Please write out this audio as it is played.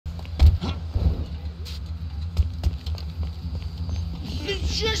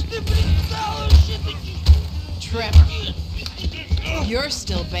Trevor, you're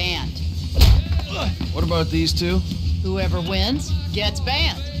still banned. What about these two? Whoever wins gets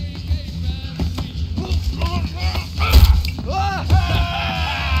banned.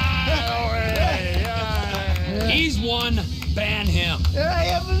 He's one. Ban him.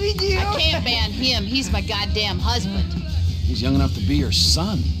 I can't ban him. He's my goddamn husband. He's young enough to be your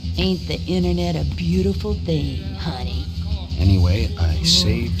son. Ain't the internet a beautiful thing, honey? Anyway, I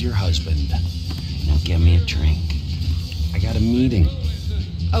saved your husband. Now get me a drink. I got a meeting.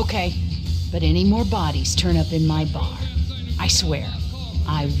 Okay, but any more bodies turn up in my bar, I swear,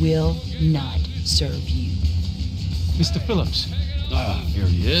 I will not serve you. Mr. Phillips. Here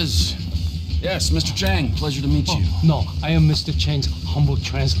he is. Yes, Mr. Chang. Pleasure to meet you. No, I am Mr. Chang's humble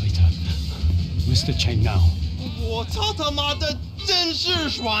translator. Mr. Chang now. 我操他妈的，真是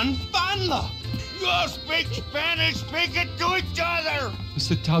爽翻了 You all speak Spanish, speak it to each other!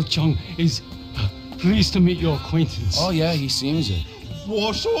 Mr. Tao Chung is pleased to meet your acquaintance. Oh, yeah, he seems it.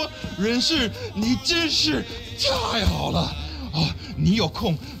 我说人事，你真是太好了哦！你有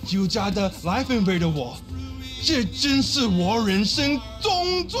空就加的来分配的我，这真是我人生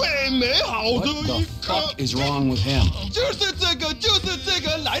中最美好的 What 一 the 刻。 fuck is wrong with him? 就是这个，就是这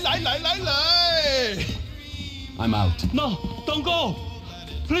个，来来来来来！ I'm out. No, don't go!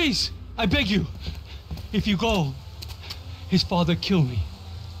 Please, I beg you. If you go, his father killed me.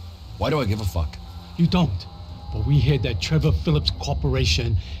 Why do I give a fuck? You don't. But we hear that Trevor Phillips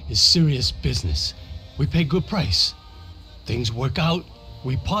Corporation is serious business. We pay good price. Things work out,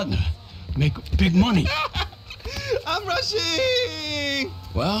 we partner, make big money. I'm rushing.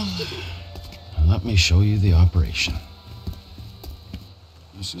 Well, let me show you the operation.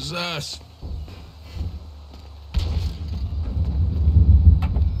 This is us.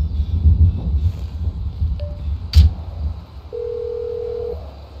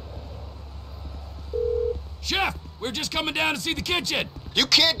 Chef, we're just coming down to see the kitchen. You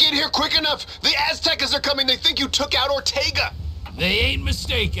can't get here quick enough. The Aztecas are coming. They think you took out Ortega. They ain't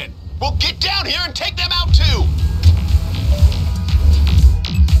mistaken. Well, get down here and take them out too.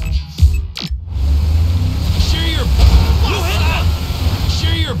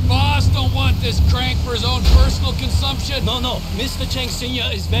 Sure your boss don't want this crank for his own personal consumption? No, Mr. Chang Sr.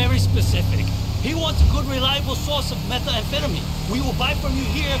 is very specific. He wants a good, reliable source of methamphetamine. We will buy from you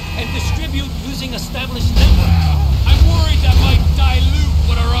here and distribute using established networks. I'm worried that might dilute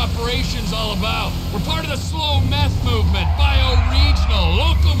what our operation's all about. We're part of the slow meth movement, bio-regional,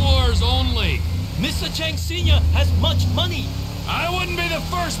 local wars only. Mr. Chang Sr. has much money. I wouldn't be the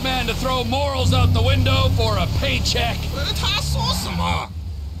first man to throw morals out the window for a paycheck. 他说什么？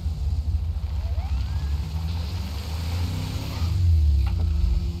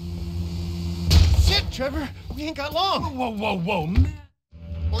 Shit, Trevor, we ain't got long. Whoa, man.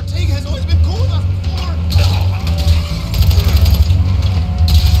 Ortega has always been cool enough before.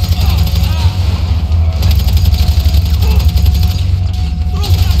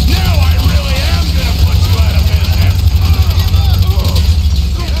 Now I really am gonna put you out of business!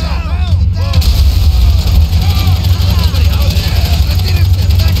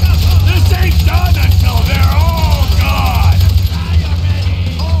 This ain't done until they're all gone!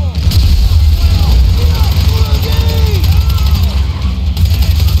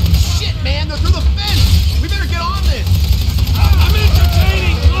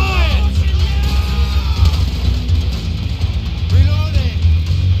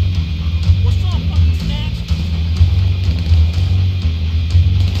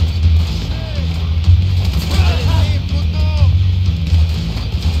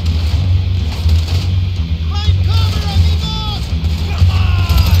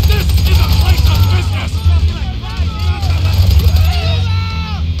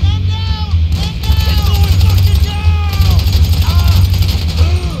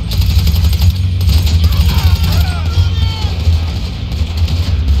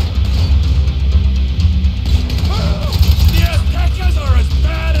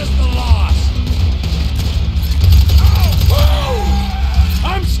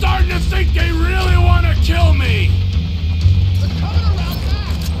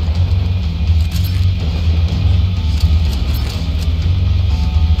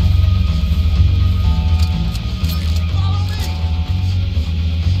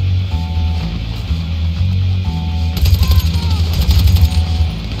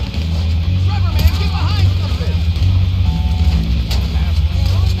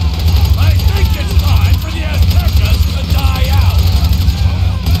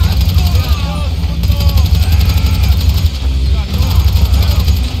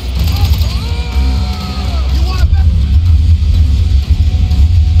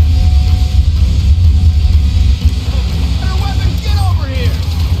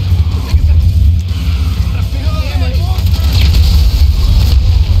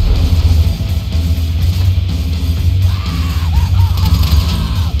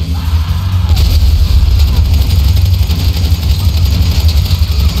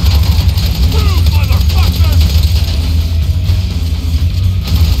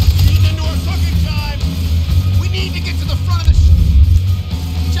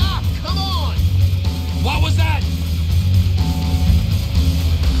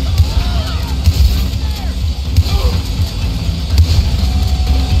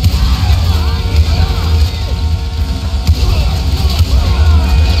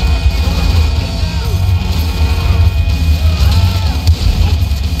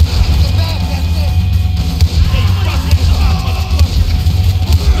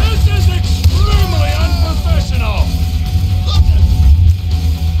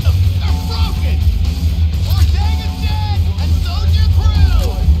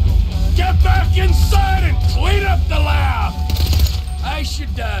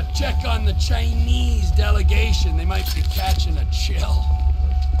 should check on the Chinese delegation. They might be catching a chill.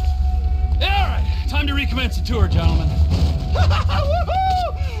 Yeah, all right. Time to recommence the tour, gentlemen.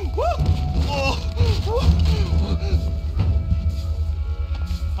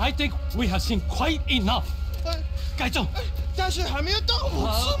 I think we have seen quite enough. 改正。但是还没有到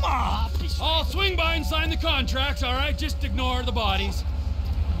5次嘛。I'll swing by and sign the contracts, all right? Just ignore the bodies.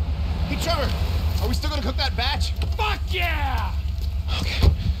 Hey, Trevor, are we still gonna cook that batch? Fuck yeah!